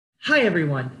Hi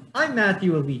everyone, I'm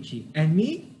Matthew Alighchi, and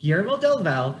me, Guillermo Del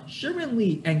Val, Sherman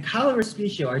Lee, and Kyle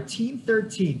Respicio are Team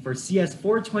 13 for CS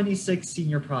 426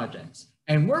 Senior Projects,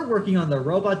 and we're working on the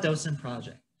Robot Docent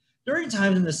project. During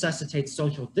times that necessitate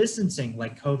social distancing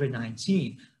like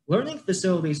COVID-19, learning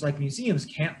facilities like museums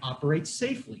can't operate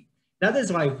safely. That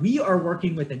is why we are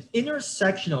working with an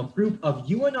intersectional group of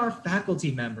UNR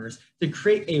faculty members to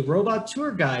create a robot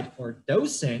tour guide or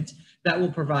docent that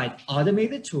will provide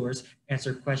automated tours,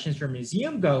 answer questions from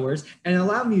museum goers, and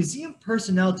allow museum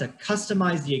personnel to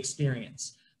customize the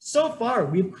experience. So far,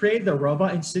 we've created the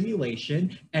robot in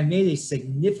simulation and made a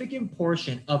significant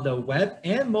portion of the web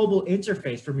and mobile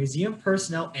interface for museum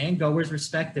personnel and goers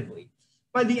respectively.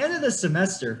 By the end of the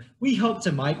semester, we hope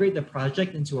to migrate the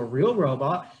project into a real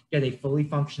robot, get a fully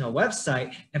functional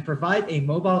website, and provide a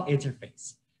mobile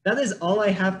interface. That is all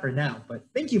I have for now, but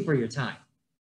thank you for your time.